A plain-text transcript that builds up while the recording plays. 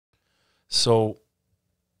So,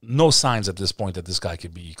 no signs at this point that this guy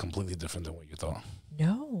could be completely different than what you thought.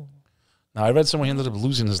 No. Now, I read somewhere he ended up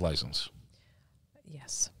losing his license.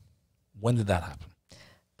 Yes. When did that happen?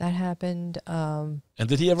 That happened. And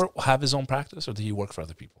did he ever have his own practice, or did he work for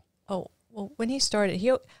other people? Oh, well, when he started,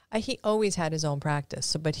 he always had his own practice.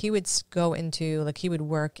 So, but he would go into, like, he would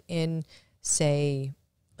work in, say,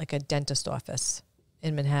 like a dentist office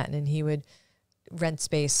in Manhattan, and he would rent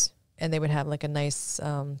space, and they would have like a nice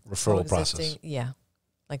referral process. Yeah,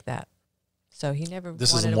 like that. So he never.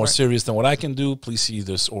 This is more serious than what I can do. Please see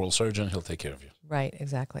this oral surgeon. He'll take care of you. Right,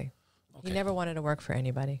 exactly. Okay. He never wanted to work for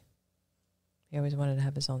anybody. He always wanted to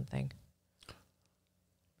have his own thing.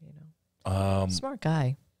 You know, smart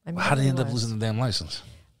guy. I mean, how did he end up losing the damn license?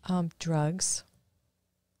 Drugs.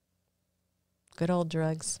 Good old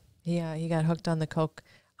drugs. Yeah, he got hooked on the coke.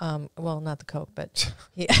 Well, not the coke, but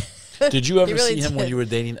he. Did you ever really see him did. when you were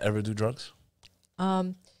dating ever do drugs?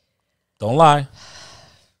 Don't lie.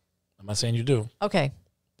 I'm not saying you do. Okay.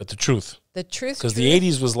 But the truth. The truth. Because the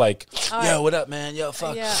 80s was like, yo, what up, man? Yo,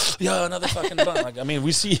 fuck. Yeah. Yo, another fucking bun. Like, I mean,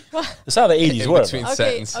 we see. That's how the 80s were.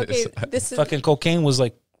 Okay, this is, fucking cocaine was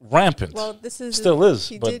like rampant. Well, this is. Still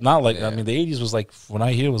is. But not like, I mean, the 80s was like, when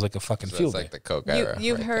I hear it was like a fucking field day. Like the coke era.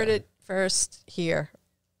 You've heard it first here.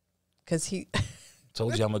 Because he.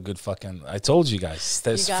 Told you I'm a good fucking. I told you guys.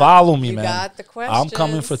 Follow me, man. You got the questions. I'm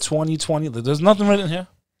coming for 2020. There's nothing written here.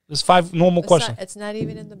 There's 5 normal questions. It's not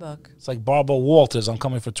even in the book. It's like Barbara Walters. I'm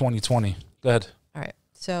coming for 2020. Go ahead. All right.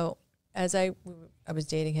 So as I was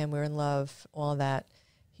dating him, we were in love, all that.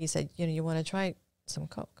 He said, you know, you want to try some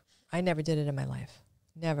coke? I never did it in my life.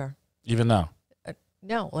 Never. Even now?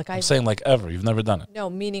 No. Like I'm saying like ever. You've never done it? No,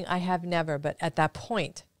 meaning I have never. But at that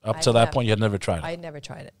point. Up to that point, you had never tried it? I had never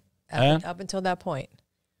tried it. Up until that point.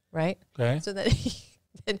 Right? Okay. So then he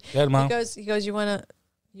goes, you want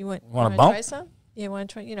to bump? try some? Yeah, want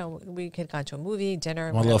to try, you know, we could go to a movie,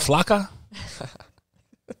 dinner. Want a little flaca?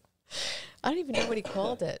 I don't even know what he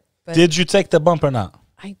called it. But did you take the bump or not?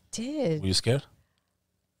 I did. Were you scared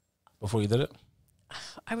before you did it?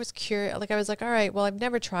 I was curious. Like, I was like, all right, well, I've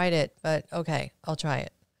never tried it, but okay, I'll try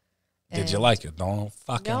it. Did you like it? Don't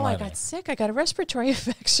fucking lie. No, I got sick. I got a respiratory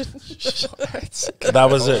infection. That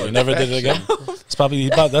was it. You never did it again? That's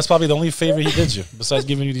probably the only favor he did you, besides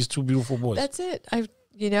giving you these 2 beautiful boys. That's it.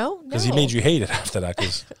 Because he made you hate it after that.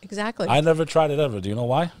 Cause exactly. I never tried it ever. Do you know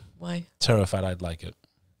why? Why? Terrified I'd like it.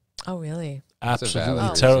 Oh, really?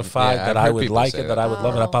 Absolutely terrified that I would like it, that I would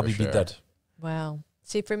love it. I'd probably be dead. Wow.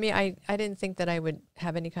 See, for me, I didn't think that I would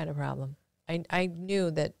have any kind of problem. I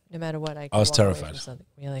knew that no matter what, I was terrified.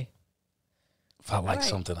 Really? If I like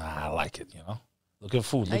something, I like it, you know? Look at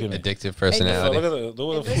food. Look at me. Addictive personality. Look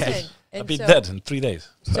at the food. I'd be dead in 3 days.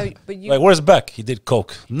 But you, like, where's Bek? He did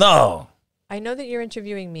coke. No. I know that you're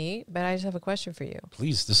interviewing me, but I just have a question for you.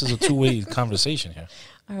 Please, this is a 2-way conversation here.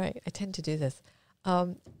 All right, I tend to do this.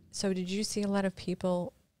 So did you see a lot of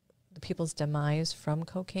people's demise from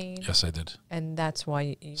cocaine? Yes, I did. And that's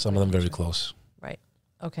why you some of them very close. Right.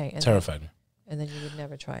 Okay. And terrified me. And then you would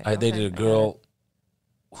never try it. I dated a girl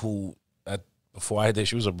who, before I dated,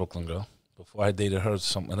 she was a Brooklyn girl. Before I dated her,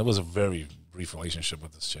 and it was a very brief relationship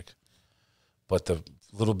with this chick. But the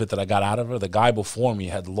little bit that I got out of her, the guy before me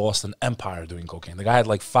had lost an empire doing cocaine. The guy had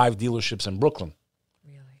like 5 dealerships in Brooklyn.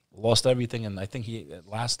 Really? Lost everything, and I think he at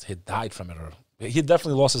last had died from it. Or he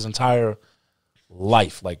definitely lost his entire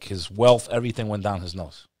life. Like his wealth, everything went down his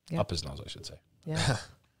nose. Yep. Up his nose, I should say. Yeah.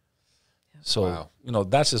 So, you know,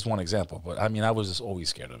 that's just one example. But, I mean, I was just always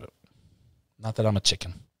scared of it. Not that I'm a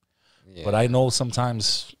chicken. Yeah. But I know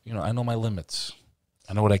sometimes, you know, I know my limits.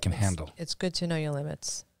 I know what I can handle. It's good to know your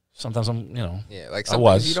limits. Sometimes I'm, you know. Yeah, like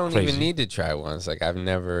sometimes you don't even need to try once. Like, I've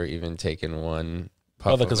never even taken one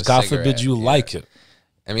puff of a because God cigarette. forbid you like it.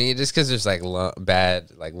 I mean, just because there's, like,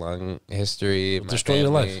 bad, like, lung history. It'll destroy your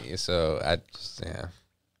life. So, I just,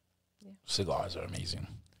 Cigars are amazing.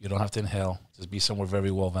 You don't have to inhale. Just be somewhere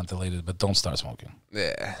very well ventilated, but don't start smoking.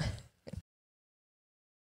 Yeah.